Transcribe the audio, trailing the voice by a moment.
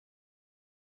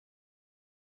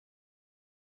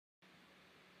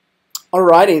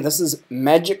Alrighty, this is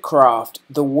Magikcraft,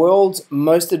 the world's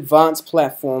most advanced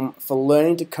platform for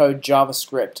learning to code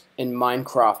JavaScript in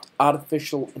Minecraft,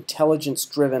 artificial intelligence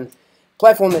driven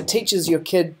platform that teaches your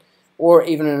kid or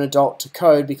even an adult to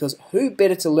code, because who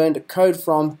better to learn to code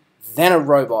from than a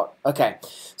robot? Okay,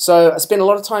 so I spend a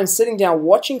lot of time sitting down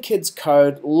watching kids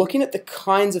code, looking at the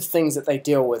kinds of things that they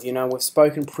deal with. You know, we've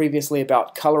spoken previously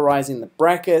about colorizing the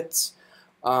brackets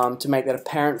to make that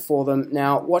apparent for them.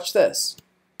 Now watch this.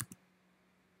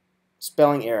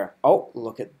 Spelling error. Oh,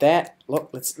 look at that.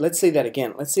 Look, let's see that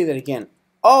again. Let's see that again.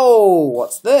 Oh,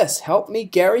 what's this? Help me,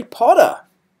 Garry Pottr.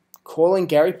 Calling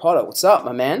Garry Pottr. What's up,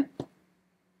 my man?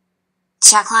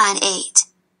 Check line 8.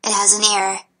 It has an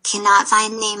error. Cannot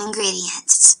find name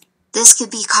ingredients. This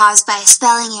could be caused by a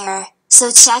spelling error,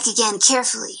 so check again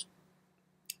carefully.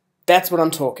 That's what I'm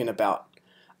talking about.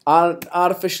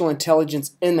 Artificial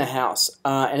intelligence in the house,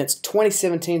 and it's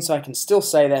 2017, so I can still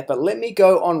say that, but let me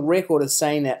go on record as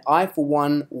saying that I, for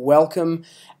one, welcome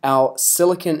our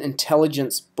silicon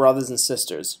intelligence brothers and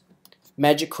sisters.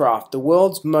 Magikcraft, the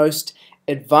world's most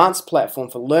advanced platform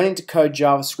for learning to code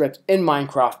JavaScript in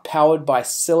Minecraft, powered by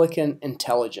silicon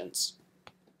intelligence.